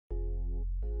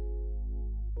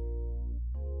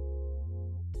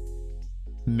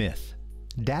Myth.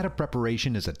 Data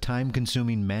preparation is a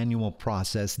time-consuming manual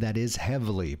process that is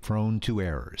heavily prone to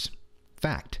errors.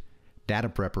 Fact. Data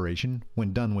preparation,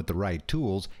 when done with the right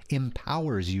tools,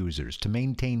 empowers users to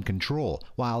maintain control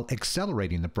while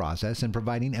accelerating the process and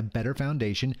providing a better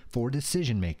foundation for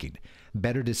decision-making.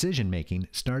 Better decision-making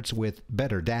starts with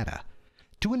better data.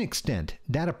 To an extent,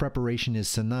 data preparation is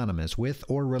synonymous with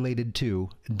or related to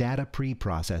data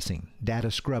pre-processing,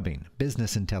 data scrubbing,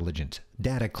 business intelligence,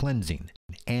 data cleansing,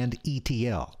 and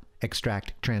ETL,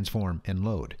 extract, transform, and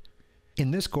load. In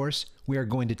this course, we are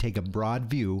going to take a broad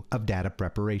view of data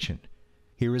preparation.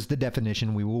 Here is the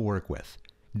definition we will work with.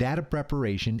 Data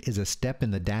preparation is a step in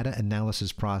the data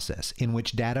analysis process in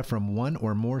which data from one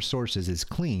or more sources is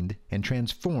cleaned and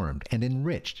transformed and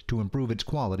enriched to improve its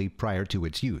quality prior to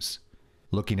its use.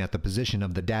 Looking at the position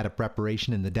of the data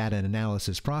preparation in the data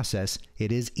analysis process,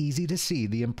 it is easy to see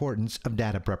the importance of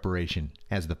data preparation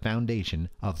as the foundation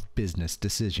of business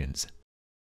decisions.